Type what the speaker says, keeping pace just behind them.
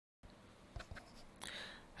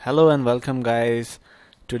Hello and welcome guys.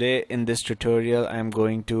 Today in this tutorial I am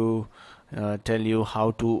going to tell you how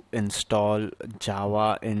to install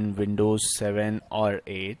Java in Windows 7 or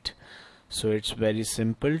 8. So it's very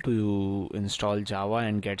simple to install Java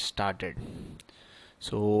and get started.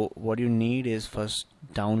 So what you need is first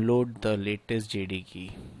download the latest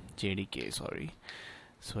JDK, sorry.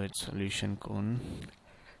 So it's solution cone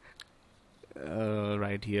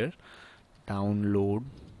right here. Download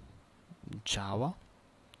Java.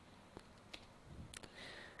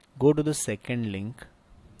 Go to the second link,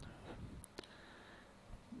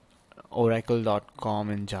 oracle.com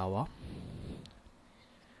in Java.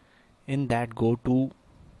 In that, go to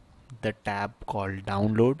the tab called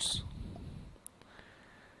Downloads.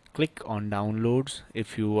 Click on Downloads.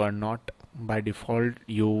 If you are not, by default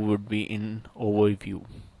you would be in Overview.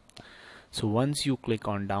 So once you click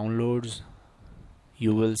on Downloads,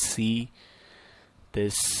 you will see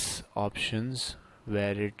this options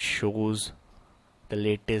where it shows the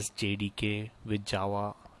latest JDK with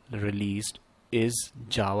Java released is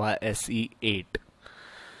Java SE 8.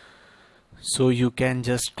 So you can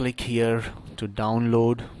just click here to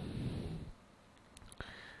download.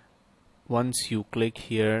 Once you click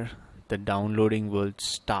here, the downloading will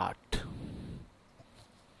start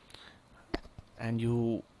and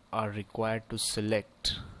you are required to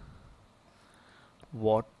select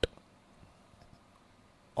what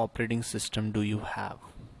operating system do you have.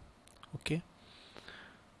 Okay,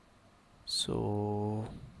 so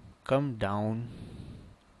come down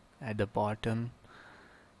at the bottom,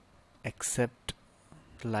 accept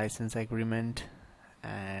the license agreement,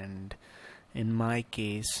 and in my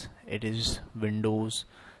case it is Windows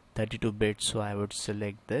 32-bit, so I would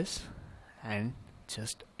select this and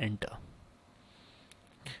just enter.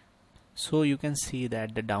 So you can see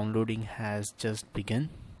that the downloading has just begun.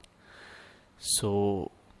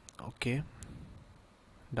 So okay,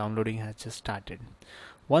 downloading has just started.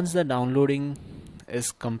 Once the downloading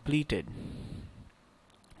is completed,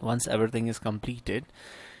 once everything is completed,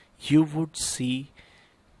 you would see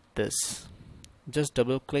this. Just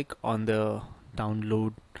double click on the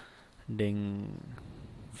downloading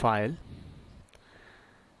file.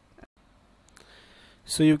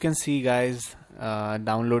 So you can see guys,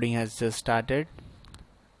 downloading has just started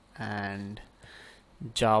and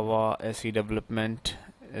Java SE development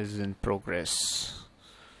is in progress.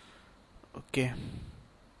 Okay,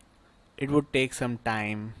 it would take some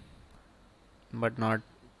time but not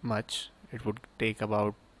much. It would take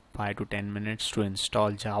about 5 to 10 minutes to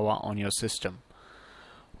install Java on your system.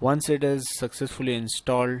 Once it is successfully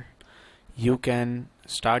installed, you can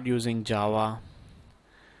start using Java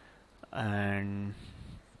and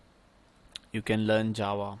you can learn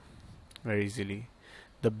Java very easily.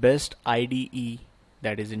 The best IDE,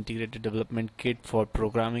 that is Integrated Development Kit, for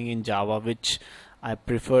programming in Java, which I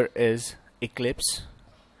prefer, is Eclipse,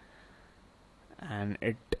 and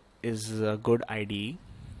it is a good IDE.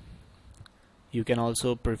 You can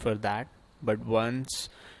also prefer that, but while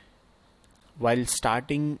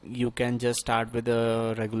starting you can just start with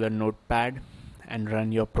a regular notepad and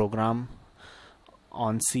run your program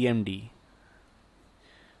on CMD,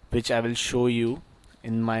 which I will show you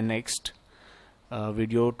in my next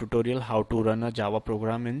video tutorial, how to run a Java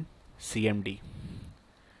program in CMD.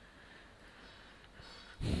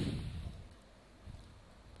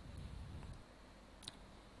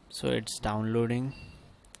 So it's downloading,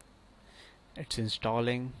 it's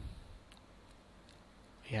installing.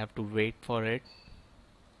 We have to wait for it.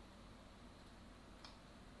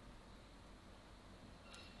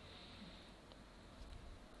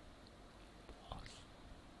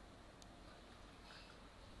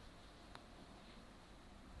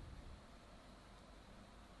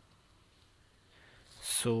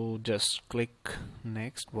 So just click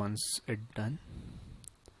next once it's done.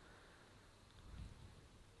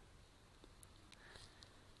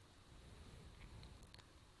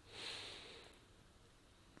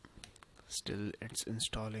 Still it's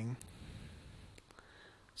installing,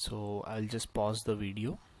 so I'll just pause the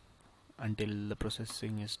video until the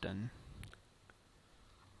processing is done.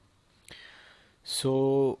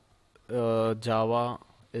 So Java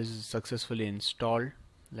is successfully installed.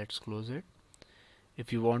 Let's close it.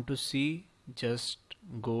 If you want to see, just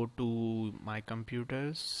go to my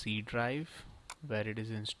computer's C drive where it is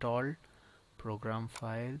installed, program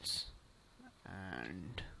files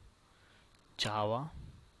and Java.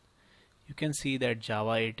 You can see that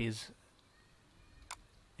Java 8 is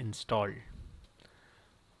installed.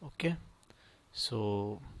 Okay,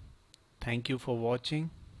 so thank you for watching.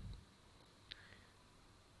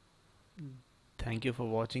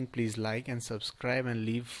 Please like and subscribe and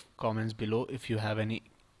leave comments below if you have any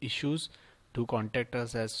issues. Do contact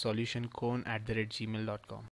us as solutioncone@gmail.com.